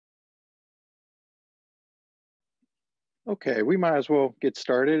Okay, we might as well get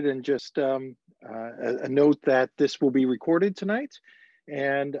started and just a note that this will be recorded tonight.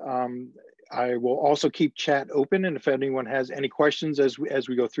 And I will also keep chat open. And if anyone has any questions as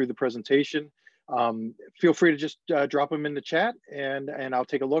we go through the presentation, feel free to just drop them in the chat and I'll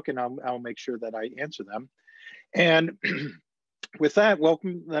take a look and I'll make sure that I answer them. And with that,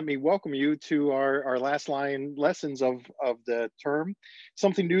 let me welcome you to our last line lessons of the term.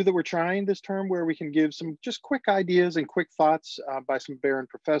 Something new that we're trying this term where we can give some just quick ideas and quick thoughts by some Behrend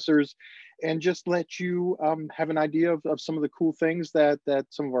professors and just let you have an idea of some of the cool things that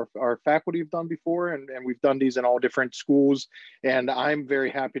some of our faculty have done before. And we've done these in all different schools. And I'm very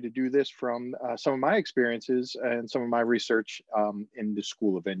happy to do this from some of my experiences and some of my research in the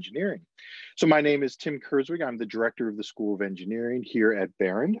School of Engineering. So my name is Tim Kurzweg. I'm the director of the School of Engineering here at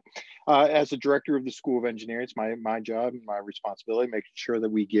Behrend. As the director of the School of Engineering, it's my job and my responsibility making sure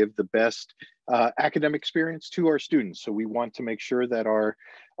that we give the best academic experience to our students. So we want to make sure that our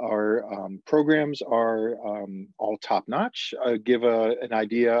programs are all top-notch, give an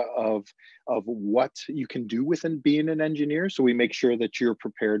idea of what you can do within being an engineer. So we make sure that you're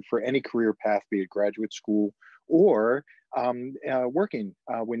prepared for any career path, be it graduate school or working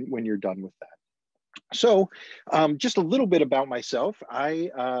when you're done with that. So just a little bit about myself. I,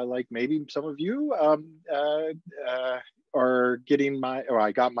 like maybe some of you, are getting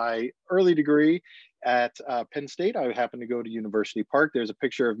I got my early degree at Penn State. I happened to go to University Park. There's a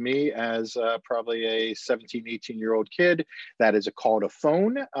picture of me as probably a 17, 18-year-old kid. That is called a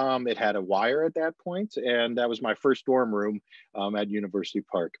phone. It had a wire at that point, and that was my first dorm room at University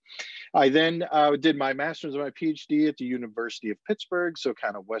Park. I then did my master's and my PhD at the University of Pittsburgh, so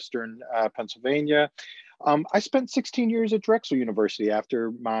kind of Western Pennsylvania. I spent 16 years at Drexel University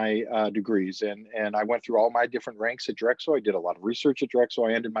after my degrees, and I went through all my different ranks at Drexel. I did a lot of research at Drexel.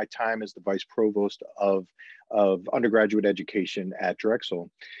 I ended my time as the vice provost of undergraduate education at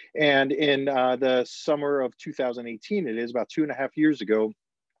Drexel. And in the summer of 2018, it is about 2.5 years ago,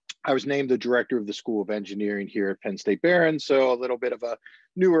 I was named the director of the School of Engineering here at Penn State Behrend. So a little bit of a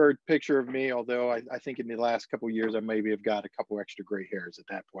newer picture of me, although I think in the last couple of years, I maybe have got a couple extra gray hairs at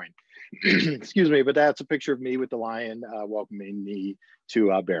that point. Excuse me, but that's a picture of me with the lion welcoming me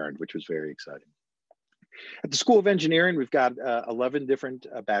to Behrend, which was very exciting. At the School of Engineering, we've got 11 different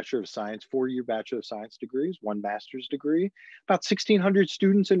Bachelor of Science, 4-year Bachelor of Science degrees, 1 master's degree, about 1,600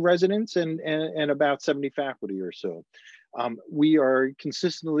 students in residence, and about 70 faculty or so. We are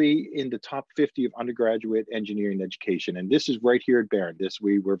consistently in the top 50 of undergraduate engineering education, and this is right here at Behrend.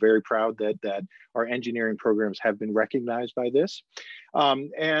 We're very proud that our engineering programs have been recognized by this,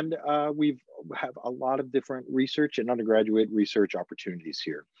 and we have a lot of different research and undergraduate research opportunities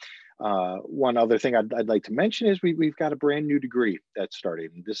here. One other thing I'd like to mention is we've got a brand new degree that's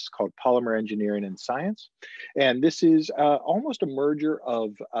starting. This is called Polymer Engineering and Science. And this is almost a merger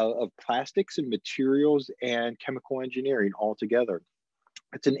of plastics and materials and chemical engineering all together.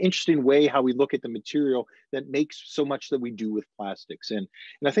 It's an interesting way how we look at the material that makes so much that we do with plastics. And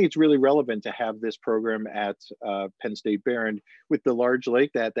I think it's really relevant to have this program at Penn State Behrend with the large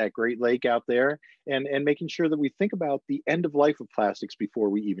lake, that great lake out there, and making sure that we think about the end of life of plastics before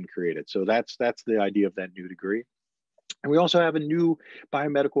we even create it. So that's the idea of that new degree. And we also have a new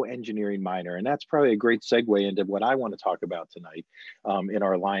biomedical engineering minor, and that's probably a great segue into what I want to talk about tonight in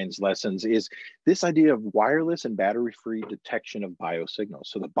our Lions lessons is this idea of wireless and battery-free detection of biosignals.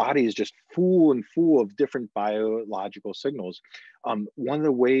 So the body is just full of different biological signals. One of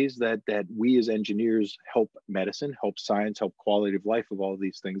the ways that we as engineers help medicine, help science, help quality of life of all of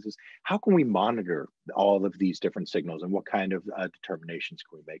these things is how can we monitor all of these different signals and what kind of determinations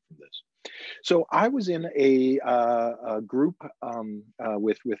can we make from this? So I was in a group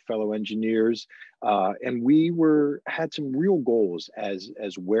with fellow engineers, and we had some real goals as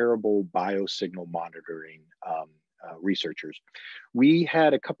wearable biosignal monitoring researchers. We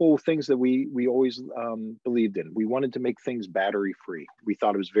had a couple of things that we always believed in. We wanted to make things battery free. We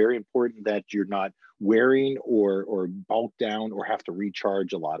thought it was very important that you're not wearing or bulk down or have to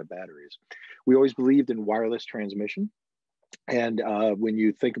recharge a lot of batteries. We always believed in wireless transmission. And when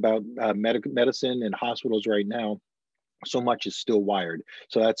you think about medicine and hospitals right now, so much is still wired.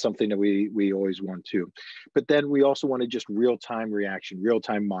 So that's something that we always want to. But then we also wanted just real-time reaction,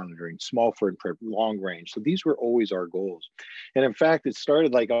 real-time monitoring, small footprint, long range. So these were always our goals. And in fact, it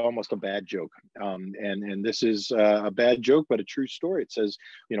started like almost a bad joke. And this is a bad joke, but a true story. It says,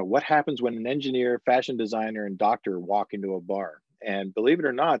 what happens when an engineer, fashion designer, and doctor walk into a bar? And believe it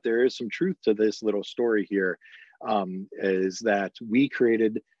or not, there is some truth to this little story here. Is that we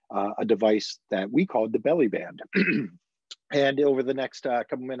created a device that we called the belly band. And over the next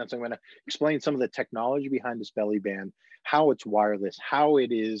couple minutes, I'm going to explain some of the technology behind this belly band, how it's wireless, how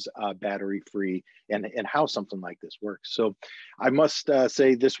it is battery free, and how something like this works. So I must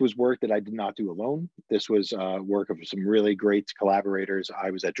say this was work that I did not do alone. This was work of some really great collaborators.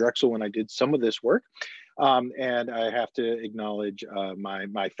 I was at Drexel when I did some of this work. And I have to acknowledge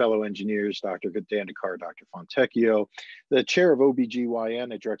my fellow engineers, Dr. Dandekar, Dr. Fontecchio, the chair of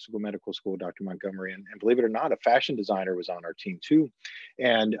OBGYN at Drexel Medical School, Dr. Montgomery, and believe it or not, a fashion designer was on our team too.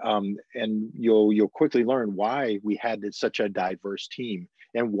 And you'll quickly learn why we had such a diverse team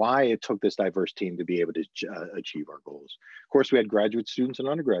and why it took this diverse team to be able to achieve our goals. Of course, we had graduate students and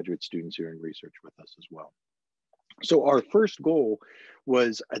undergraduate students here in research with us as well. So our first goal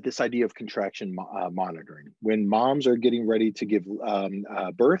was this idea of contraction monitoring. When moms are getting ready to give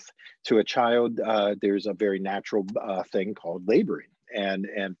birth to a child, there's a very natural thing called laboring.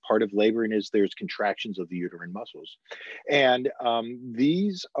 And part of laboring is there's contractions of the uterine muscles. And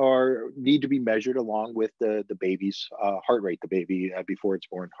these need to be measured along with the baby's heart rate, the baby before it's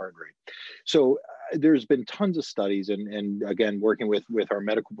born heart rate. So there's been tons of studies, and again, working with our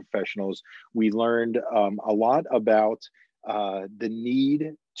medical professionals, we learned a lot about the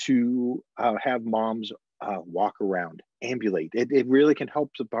need to have moms walk around, ambulate. It really can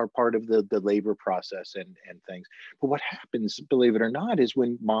help part of the labor process and things. But what happens, believe it or not, is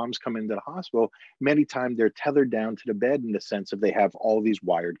when moms come into the hospital, many times they're tethered down to the bed in the sense of they have all these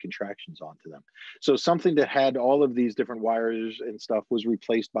wired contractions onto them. So something that had all of these different wires and stuff was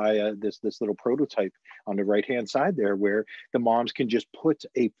replaced by this little prototype on the right-hand side there, where the moms can just put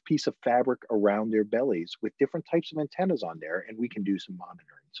a piece of fabric around their bellies with different types of antennas on there, and we can do some monitoring.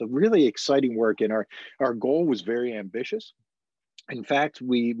 So really exciting work, and our goal was very ambitious. In fact,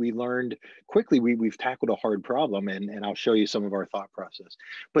 we learned quickly we've tackled a hard problem, and I'll show you some of our thought process.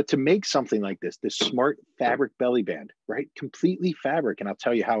 But to make something like this smart fabric belly band, right? Completely fabric, and I'll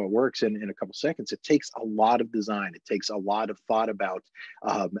tell you how it works in a couple seconds. It takes a lot of design. It takes a lot of thought about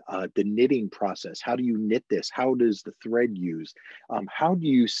the knitting process. How do you knit this? How does the thread use? How do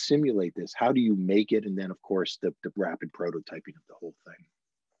you simulate this? How do you make it? And then, of course, the rapid prototyping of the whole thing.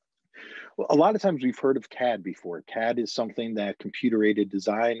 Well, a lot of times we've heard of CAD before. CAD is something that computer-aided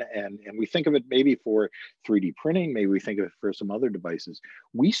design, and we think of it maybe for 3D printing, maybe we think of it for some other devices.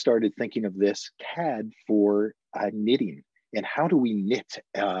 We started thinking of this CAD for knitting. And how do we knit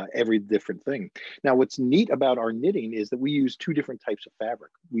every different thing? Now, what's neat about our knitting is that we use two different types of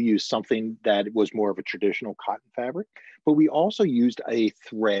fabric. We use something that was more of a traditional cotton fabric, but we also used a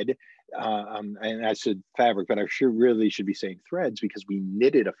thread, and I said fabric, but I really should be saying threads because we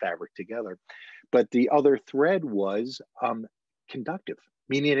knitted a fabric together. But the other thread was conductive,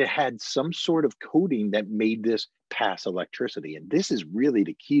 meaning it had some sort of coating that made this pass electricity. And this is really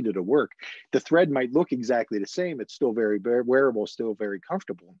the key to the work. The thread might look exactly the same. It's still very wearable, still very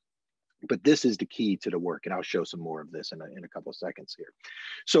comfortable. But this is the key to the work, and I'll show some more of this in a couple of seconds here.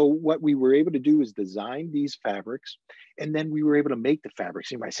 So what we were able to do is design these fabrics, and then we were able to make the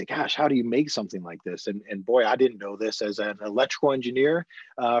fabrics. You might say, gosh, how do you make something like this? And boy, I didn't know this as an electrical engineer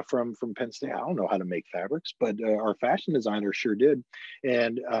from Penn State. I don't know how to make fabrics, but our fashion designer sure did.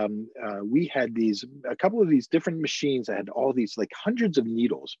 And we had a couple of these different machines that had all these like hundreds of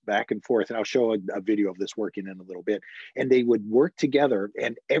needles back and forth. And I'll show a video of this working in a little bit. And they would work together,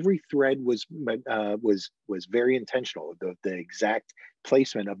 and every thread was very intentional. The exact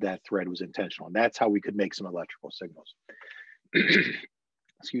placement of that thread was intentional, and that's how we could make some electrical signals.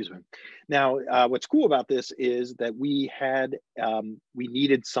 Excuse me. Now, what's cool about this is that we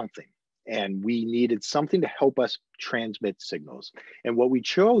needed something. And we needed something to help us transmit signals. And what we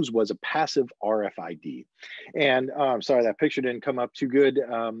chose was a passive RFID. And I'm sorry, that picture didn't come up too good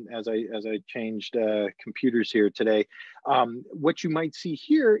as I changed computers here today. What you might see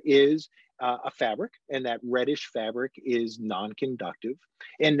here is a fabric, and that reddish fabric is non-conductive,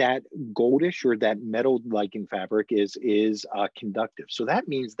 and that goldish or that metal-like fabric is conductive. So that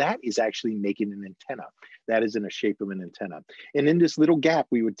means that is actually making an antenna. That is in the shape of an antenna. And in this little gap,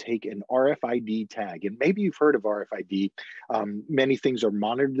 we would take an RFID tag. And maybe you've heard of RFID. Many things are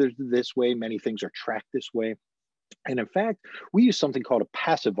monitored this way. Many things are tracked this way. And in fact, we use something called a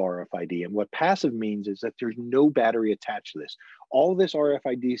passive RFID. And what passive means is that there's no battery attached to this. All this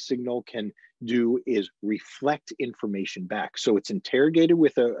RFID signal can do is reflect information back. So it's interrogated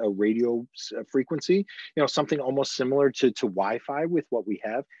with a radio frequency, something almost similar to Wi-Fi with what we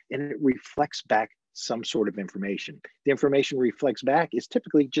have, and it reflects back some sort of information. The information reflects back is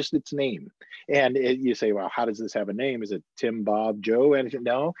typically just its name. And you say, well, how does this have a name? Is it Tim, Bob, Joe, anything?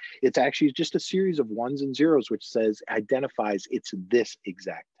 No, it's actually just a series of ones and zeros, which identifies it's this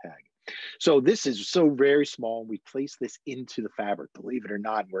exact tag. So this is so very small. We place this into the fabric, believe it or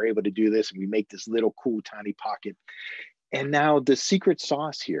not. We're able to do this, and we make this little cool tiny pocket. And now the secret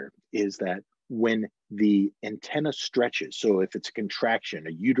sauce here is that when the antenna stretches, so if it's a contraction,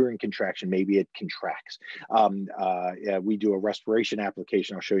 a uterine contraction, maybe it contracts. Yeah, we do a respiration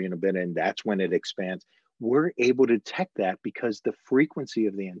application, I'll show you in a bit, and that's when it expands. We're able to detect that because the frequency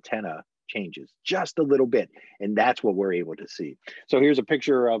of the antenna changes just a little bit, and that's what we're able to see. So here's a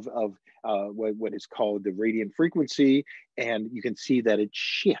picture of what is called the radiant frequency, and you can see that it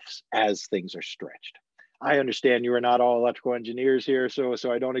shifts as things are stretched. I understand you are not all electrical engineers here, so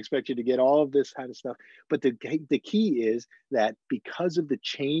I don't expect you to get all of this kind of stuff. But the key is that because of the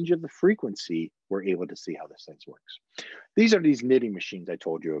change of the frequency, we're able to see how this thing works. These are these knitting machines I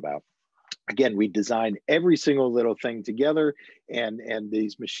told you about. Again, we designed every single little thing together, and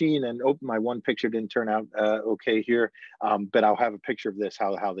these machine, and oh, my one picture didn't turn out okay here, but I'll have a picture of this,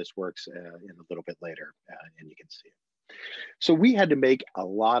 how this works in a little bit later, and you can see it. So we had to make a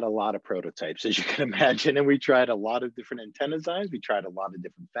lot of prototypes, as you can imagine, and we tried a lot of different antenna designs. We tried a lot of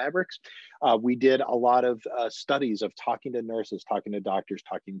different fabrics. We did a lot of studies of talking to nurses, talking to doctors,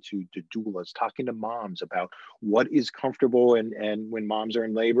 talking to doulas, talking to moms about what is comfortable. And when moms are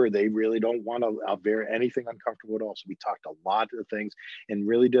in labor, they really don't want to bear anything uncomfortable at all. So we talked a lot of things and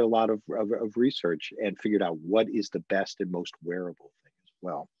really did a lot of research and figured out what is the best and most wearable thing as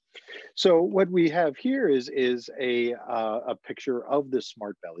well. So what we have here is a picture of the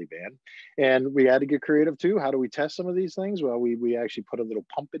smart belly band, and we had to get creative too. How do we test some of these things? Well, we actually put a little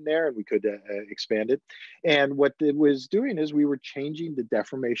pump in there, and we could expand it. And what it was doing is we were changing the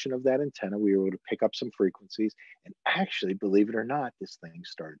deformation of that antenna. We were able to pick up some frequencies, and actually, believe it or not, this thing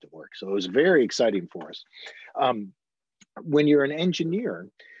started to work. So it was very exciting for us. When you're an engineer,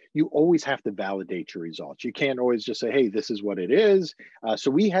 you always have to validate your results. You can't always just say, hey, this is what it is. So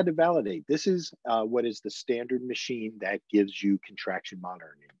we had to validate. This is what is the standard machine that gives you contraction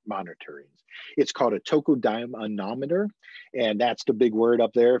monitoring. It's called a tokodynamometer, and that's the big word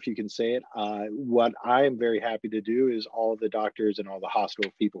up there, if you can say it. What I am very happy to do is all the doctors and all the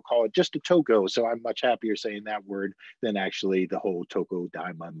hospital people call it just a toko. So I'm much happier saying that word than actually the whole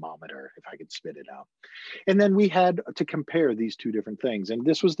tokodynamometer, if I could spit it out. And then we had to compare these two different things. And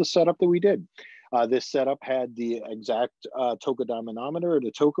this was the setup that we did. This setup had the exact tokodynamometer,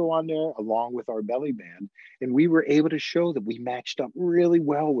 the toko on there, along with our belly band. And we were able to show that we matched up really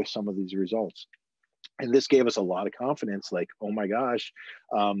well with some of these results. And this gave us a lot of confidence, like, oh my gosh,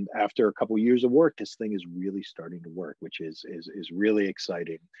 after a couple of years of work, this thing is really starting to work, which is really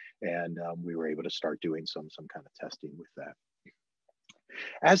exciting. And we were able to start doing some kind of testing with that.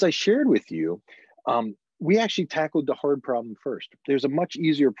 As I shared with you, we actually tackled the hard problem first. There's a much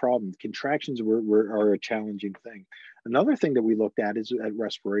easier problem. Contractions are a challenging thing. Another thing that we looked at is at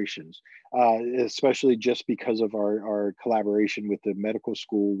respirations, especially just because of our collaboration with the medical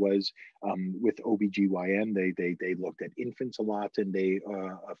school was with OBGYN. They looked at infants a lot, and they,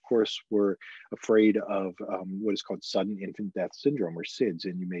 of course, were afraid of what is called sudden infant death syndrome, or SIDS,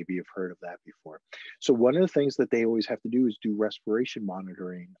 and you maybe have heard of that before. So one of the things that they always have to do is do respiration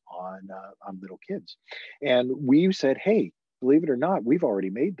monitoring on little kids. And we said, hey, believe it or not, we've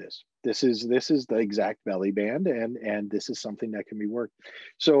already made this. This is the exact belly band, and this is something that can be worked.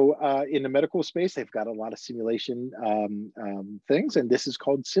 So in the medical space, they've got a lot of simulation things, and this is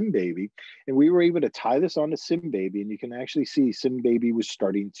called SimBaby. And we were able to tie this onto SimBaby, and you can actually see SimBaby was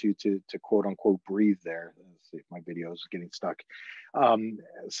starting to quote unquote breathe there. Let's see if my video is getting stuck.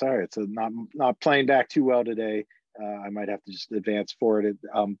 Sorry, it's not playing back too well today. I might have to just advance forward.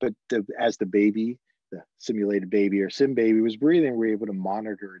 But as the baby, the simulated baby or SimBaby was breathing, we're able to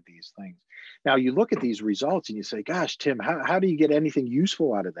monitor these things. Now you look at these results and you say, gosh, Tim, how do you get anything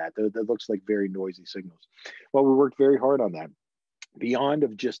useful out of that? That looks like very noisy signals. Well, we worked very hard on that. Beyond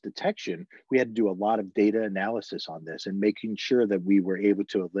of just detection, we had to do a lot of data analysis on this and making sure that we were able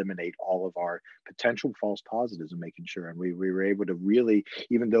to eliminate all of our potential false positives, and making sure, and we were able to really,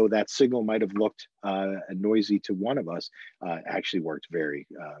 even though that signal might have looked noisy to one of us, actually worked very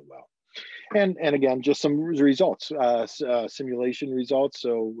well. And again, just some results, simulation results.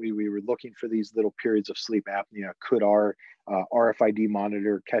 So we were looking for these little periods of sleep apnea. Could our RFID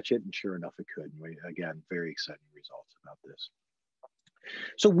monitor catch it? And sure enough, it could. And again, very exciting results about this.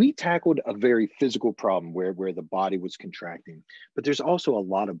 So we tackled a very physical problem where the body was contracting, but there's also a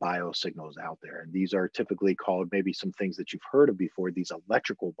lot of biosignals out there. And these are typically called maybe some things that you've heard of before, these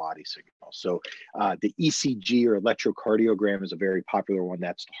electrical body signals. So the ECG or electrocardiogram is a very popular one.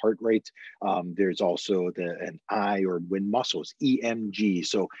 That's the heart rate. There's also an eye or when muscles, EMG.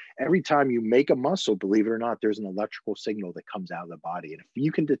 So every time you make a muscle, believe it or not, there's an electrical signal that comes out of the body. And if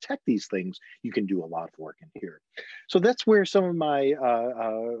you can detect these things, you can do a lot of work in here. So that's where some of my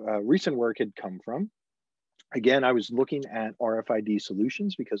recent work had come from. Again, I was looking at RFID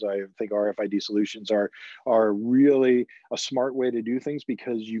solutions because I think RFID solutions are really a smart way to do things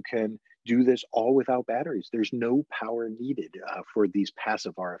because you can do this all without batteries. There's no power needed for these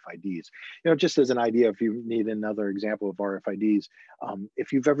passive RFIDs. You know, just as an idea, if you need another example of RFIDs,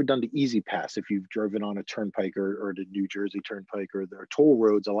 if you've ever done the Easy Pass, if you've driven on a turnpike or the New Jersey Turnpike or the toll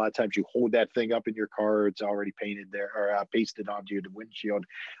roads, a lot of times you hold that thing up in your car, it's already painted there or pasted onto the windshield.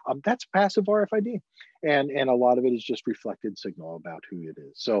 That's passive RFID. And a lot of it is just reflected signal about who it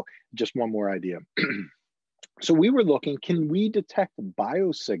is. So just one more idea. So we were looking, can we detect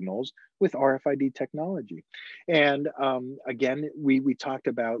biosignals with RFID technology? And again, we talked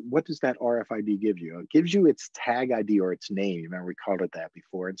about what does that RFID give you? It gives you its tag ID or its name. Remember, we called it that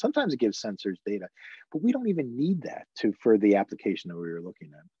before. And sometimes it gives sensors data, but we don't even need that for the application that we were looking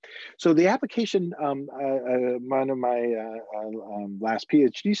at. So the application, one of my last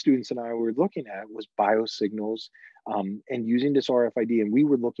PhD students and I were looking at was biosignals and using this RFID, and we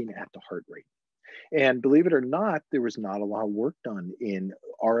were looking at the heart rate. And believe it or not, there was not a lot of work done in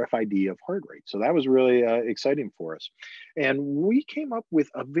RFID of heart rate. So that was really exciting for us. And we came up with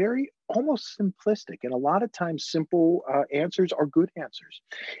a very almost simplistic and a lot of times simple answers are good answers.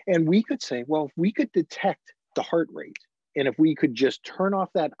 And we could say, well, if we could detect the heart rate, and if we could just turn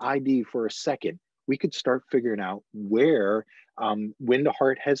off that ID for a second, we could start figuring out where, when the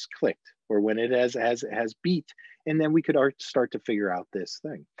heart has clicked or when it has beat, and then we could start to figure out this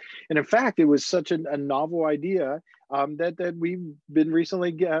thing. And in fact, it was such a novel idea that we've been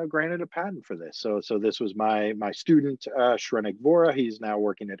recently granted a patent for this. So this was my student, Shrenik Vora. He's now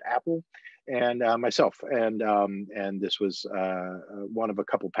working at Apple, and myself. And this was one of a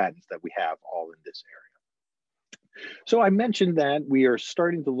couple patents that we have all in this area. So I mentioned that we are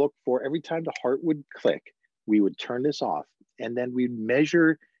starting to look for every time the heart would click, we would turn this off, and then we'd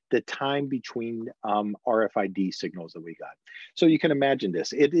measure the time between RFID signals that we got. So you can imagine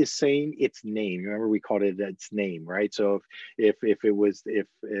this. It is saying its name. Remember, we called it its name, right? So if the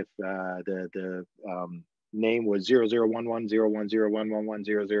name was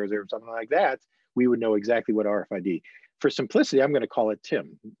 00110110110000 something like that, we would know exactly what RFID. For simplicity, I'm going to call it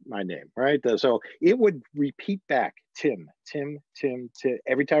Tim, my name, right? So it would repeat back Tim, Tim, Tim, Tim.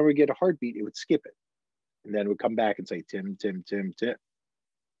 Every time we get a heartbeat, it would skip it. And then it would come back and say Tim, Tim, Tim, Tim.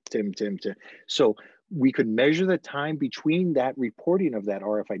 Tim. So we could measure the time between that reporting of that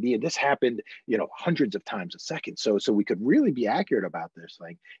RFID. And this happened, hundreds of times a second. So we could really be accurate about this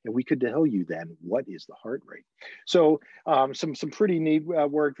thing. And we could tell you then what is the heart rate. So some pretty neat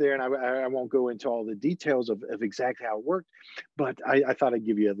work there. And I won't go into all the details of exactly how it worked, but I thought I'd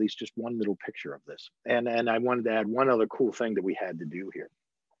give you at least just one little picture of this. And I wanted to add one other cool thing that we had to do here.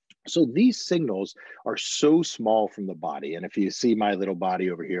 So these signals are so small from the body. And if you see my little body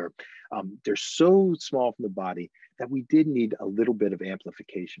over here, they're so small from the body that we did need a little bit of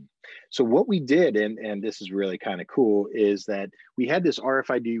amplification. So what we did, and this is really kind of cool, is that we had this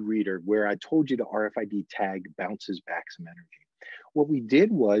RFID reader where I told you the RFID tag bounces back some energy. What we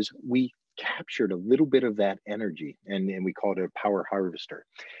did was we captured a little bit of that energy and we called it a power harvester.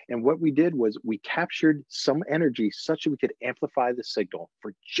 And what we did was we captured some energy such that we could amplify the signal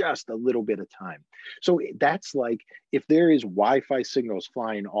for just a little bit of time. So that's like, if there is Wi-Fi signals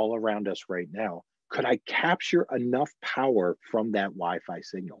flying all around us right now, could I capture enough power from that Wi-Fi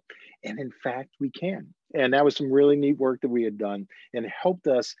signal? And in fact, we can. And that was some really neat work that we had done and helped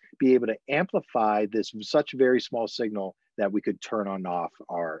us be able to amplify this such very small signal that we could turn on and off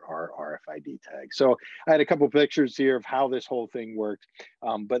our RFID tag. So I had a couple of pictures here of how this whole thing worked,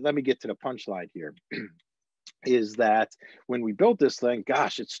 but let me get to the punchline here. Is that when we built this thing,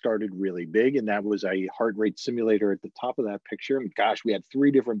 gosh, it started really big, and that was a heart rate simulator at the top of that picture. And gosh, we had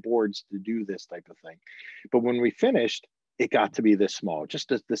 3 different boards to do this type of thing. But when we finished, it got to be this small, just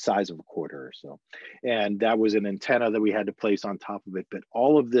the size of a quarter or so. And that was an antenna that we had to place on top of it. But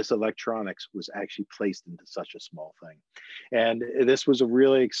all of this electronics was actually placed into such a small thing. And this was a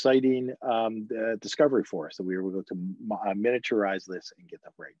really exciting discovery for us that we were able to miniaturize this and get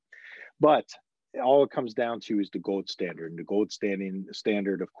that right. But all it comes down to is the gold standard. And the gold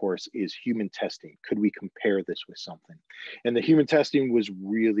standard, of course, is human testing. Could we compare this with something? And the human testing was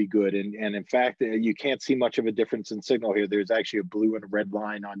really good. And in fact, you can't see much of a difference in signal here. There's actually a blue and a red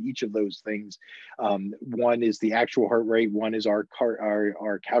line on each of those things. One is the actual heart rate. One is our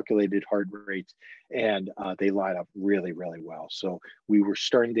calculated heart rate. And they line up really, really well. So we were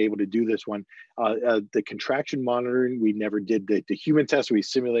starting to be able to do this one. The contraction monitoring, we never did the human test. We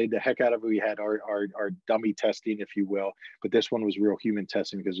simulated the heck out of it. We had our dummy testing, if you will, but this one was real human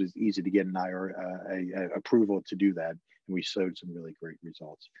testing because it was easy to get an approval to do that. And we showed some really great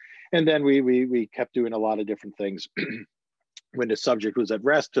results. And then we kept doing a lot of different things. When the subject was at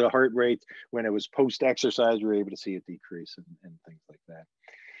rest, the heart rate, when it was post-exercise, we were able to see it decrease and things like that.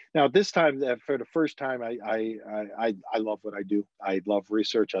 Now, this time, for the first time, I love what I do. I love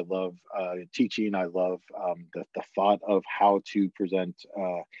research. I love teaching. I love the thought of how to present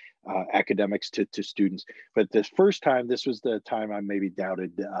academics to students. But this first time, this was the time I maybe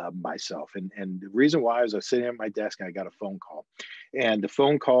doubted myself. And the reason why is I was sitting at my desk and I got a phone call. And the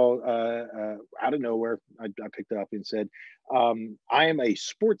phone call out of nowhere, I picked it up and said, I am a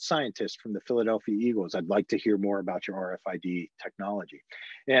sports scientist from the Philadelphia Eagles. I'd like to hear more about your RFID technology.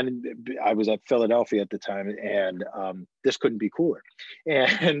 And I was at Philadelphia at the time, and this couldn't be cooler.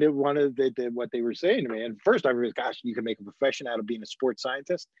 And one of what they were saying to me, and first I was, gosh, you can make a profession out of being a sports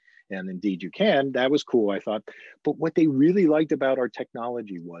scientist. And indeed you can. That was cool, I thought. But what they really liked about our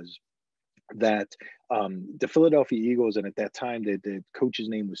technology was that the Philadelphia Eagles, and at that time, the coach's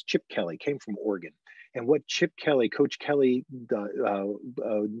name was Chip Kelly, came from Oregon. And what Coach Kelly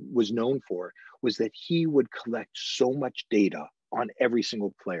was known for was that he would collect so much data on every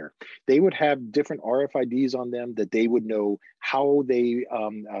single player. They would have different RFIDs on them that they would know how they,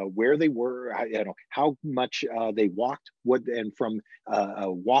 where they were, how much they walked, and from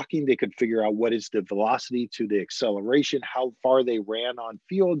walking, they could figure out what is the velocity to the acceleration, how far they ran on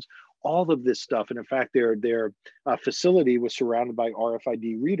fields, all of this stuff. And in fact, their facility was surrounded by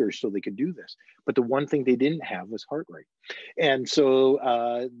RFID readers so they could do this. But the one thing they didn't have was heart rate. And so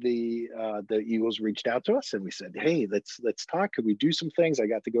the Eagles reached out to us and we said, hey, let's talk. Could we do some things? I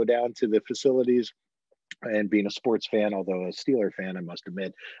got to go down to the facilities. And being a sports fan, although a Steeler fan, I must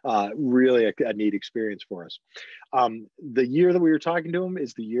admit, really a neat experience for us. The year that we were talking to them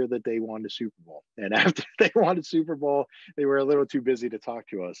is the year that they won the Super Bowl. And after they won the Super Bowl, they were a little too busy to talk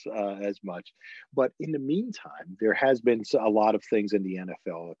to us as much. But in the meantime, there has been a lot of things in the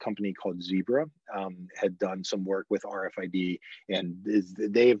NFL. A company called Zebra had done some work with RFID, and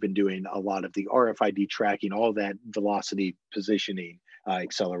they have been doing a lot of the RFID tracking, all that velocity positioning,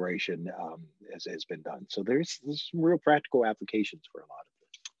 acceleration has been done. So there's some real practical applications for a lot of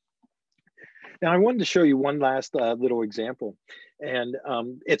this. Now, I wanted to show you one last little example, and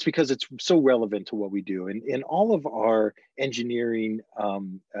it's because it's so relevant to what we do. And in all of our engineering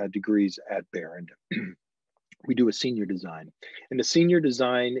degrees at Behrend, we do a senior design. And the senior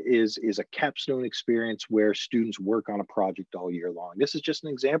design is a capstone experience where students work on a project all year long. This is just an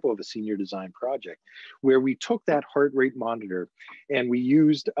example of a senior design project where we took that heart rate monitor and we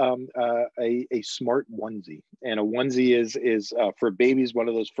used a smart onesie. And a onesie is for babies, one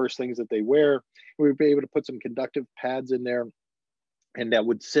of those first things that they wear. We would be able to put some conductive pads in there, and that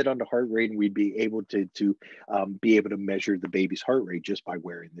would sit on the heart rate, and we'd be able to be able to measure the baby's heart rate just by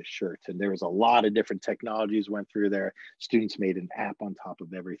wearing this shirt. And there was a lot of different technologies went through there. Students made an app on top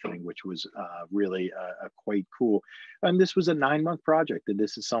of everything, which was really quite cool. And this was a 9-month project, and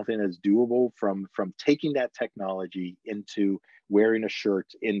this is something that's doable from taking that technology into wearing a shirt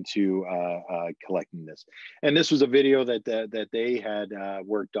into collecting this. And this was a video that they had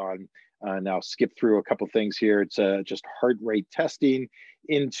worked on. Now skip through a couple things here. It's just heart rate testing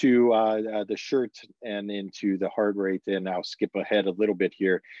into the shirt and into the heart rate. And I'll skip ahead a little bit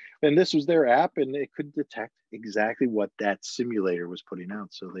here. And this was their app, and it could detect exactly what that simulator was putting out.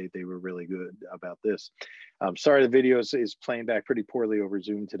 So they were really good about this. Sorry, the video is playing back pretty poorly over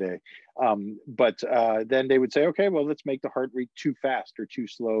Zoom today. But then they would say, okay, well, let's make the heart rate too fast or too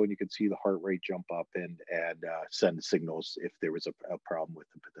slow. And you could see the heart rate jump up and send signals if there was a problem with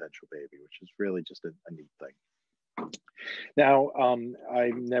the potential baby, which is really just a neat thing. Now,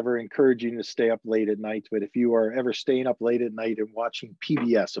 I'm never encouraging to stay up late at night, but if you are ever staying up late at night and watching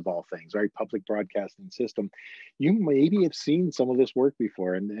PBS of all things, right, public broadcasting system, you maybe have seen some of this work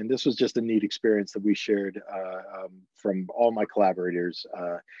before. And this was just a neat experience that we shared from all my collaborators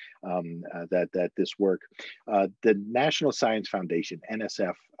that this work. The National Science Foundation,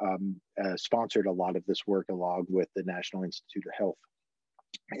 NSF, sponsored a lot of this work along with the National Institute of Health.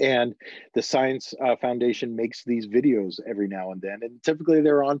 And the Science Foundation makes these videos every now and then, and typically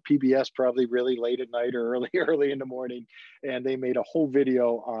they're on PBS probably really late at night or early in the morning. And they made a whole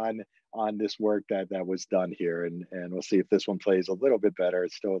video on this work that was done here, and we'll see if this one plays a little bit better.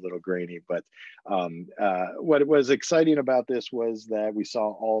 It's still a little grainy, but what was exciting about this was that we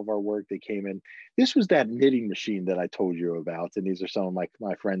saw all of our work that came in. This was that knitting machine that I told you about, and these are some of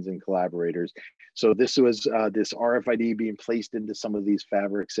my friends and collaborators. So this was this RFID being placed into some of these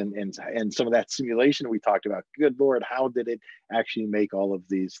fabrics, and some of that simulation we talked about. Good Lord, how did it actually make all of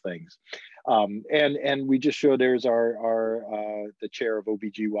these things? And we just showed there's our the chair of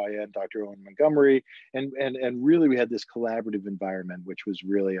OBGYN, Dr. Owen Montgomery, and really we had this collaborative environment, which was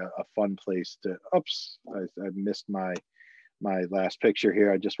really a fun place to. Oops, I missed my last picture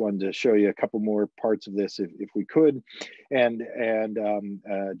here. I just wanted to show you a couple more parts of this if we could, and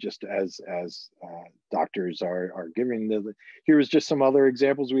just as doctors are giving here was just some other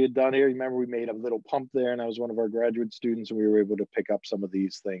examples we had done here. Remember, we made a little pump there, and I was one of our graduate students, and we were able to pick up some of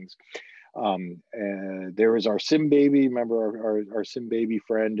these things. And there was our sim baby. Remember our sim baby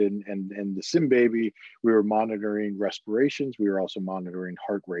friend, and the sim baby, we were monitoring respirations. We were also monitoring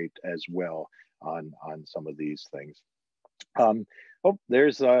heart rate as well on some of these things. Oh,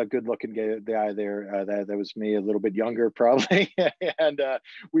 there's a good looking guy there. That was me, a little bit younger probably. And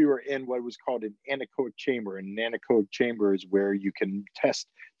we were in what was called an anechoic chamber. And an anechoic chamber is where you can test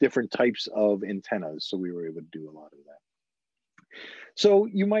different types of antennas. So we were able to do a lot of that. So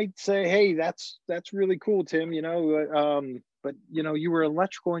you might say, hey, that's really cool, Tim, but you were an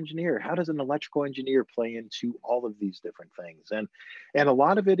electrical engineer. How does an electrical engineer play into all of these different things? And a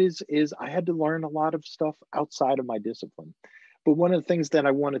lot of it is I had to learn a lot of stuff outside of my discipline. But one of the things that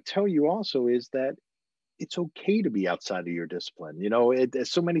I want to tell you also is that it's okay to be outside of your discipline.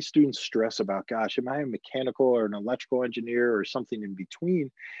 So many students stress about, gosh, am I a mechanical or an electrical engineer or something in between?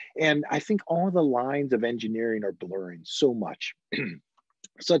 And I think all the lines of engineering are blurring so much.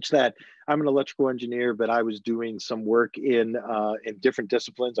 Such that I'm an electrical engineer, but I was doing some work in different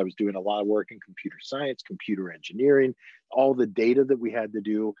disciplines. I was doing a lot of work in computer science, computer engineering, all the data that we had to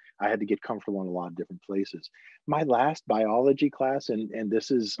do. I had to get comfortable in a lot of different places. My last biology class, and this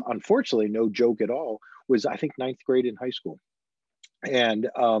is unfortunately no joke at all, was I think ninth grade in high school. And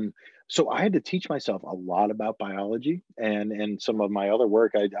so I had to teach myself a lot about biology, and some of my other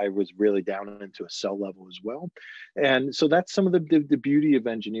work, I was really down into a cell level as well. And so that's some of the beauty of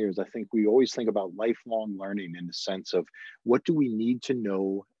engineers. I think we always think about lifelong learning in the sense of what do we need to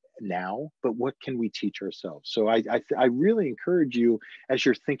know now, but what can we teach ourselves? So I really encourage you, as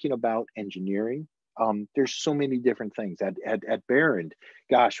you're thinking about engineering, there's so many different things at Behrend.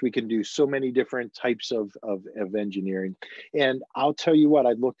 Gosh, we can do so many different types of engineering. And I'll tell you what,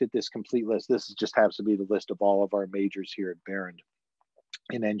 I looked at this complete list. This just happens to be the list of all of our majors here at Behrend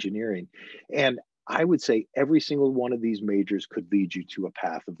in engineering. And I would say every single one of these majors could lead you to a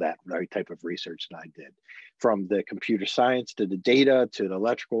path of that right type of research that I did, from the computer science to the data to the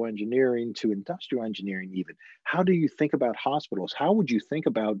electrical engineering to industrial engineering even. How do you think about hospitals? How would you think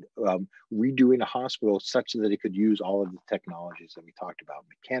about redoing a hospital such that it could use all of the technologies that we talked about?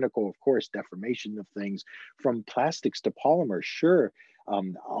 Mechanical, of course, deformation of things, from plastics to polymers, sure.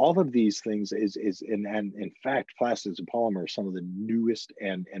 All of these things and in fact, plastics and polymer are some of the newest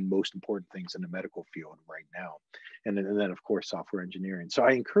and most important things in the medical field right now. And then of course, software engineering. So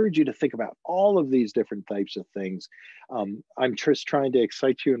I encourage you to think about all of these different types of things. I'm just trying to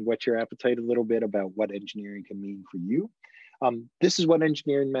excite you and whet your appetite a little bit about what engineering can mean for you. This is what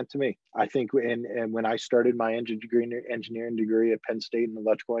engineering meant to me. I think, and when I started my engineering degree at Penn State in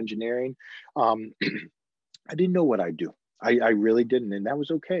electrical engineering, I didn't know what I'd do. I really didn't, and that was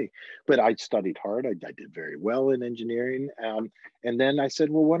okay. But I studied hard. I did very well in engineering. And then I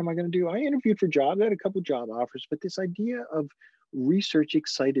said, well, what am I going to do? I interviewed for jobs. I had a couple job offers, but this idea of research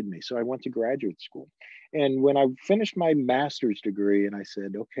excited me. So I went to graduate school. And when I finished my master's degree and I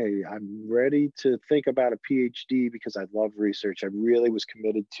said, okay, I'm ready to think about a PhD because I love research. I really was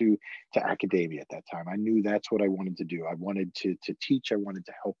committed to academia at that time. I knew that's what I wanted to do. I wanted to teach. I wanted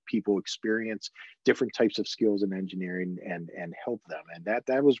to help people experience different types of skills in engineering and help them. And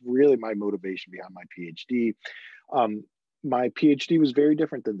that was really my motivation behind my PhD. My PhD was very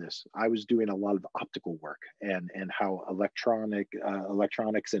different than this. I was doing a lot of optical work and how electronics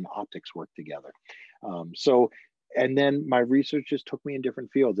and optics work together. And then my research just took me in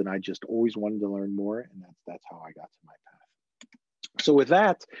different fields, and I just always wanted to learn more, and that's how I got to my path. So with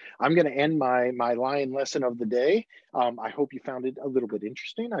that, I'm going to end my lion lesson of the day. I hope you found it a little bit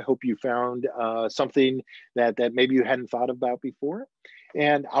interesting. I hope you found something that maybe you hadn't thought about before.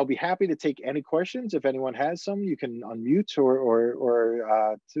 And I'll be happy to take any questions. If anyone has some, you can unmute or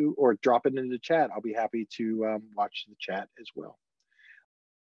drop it into the chat. I'll be happy to watch the chat as well.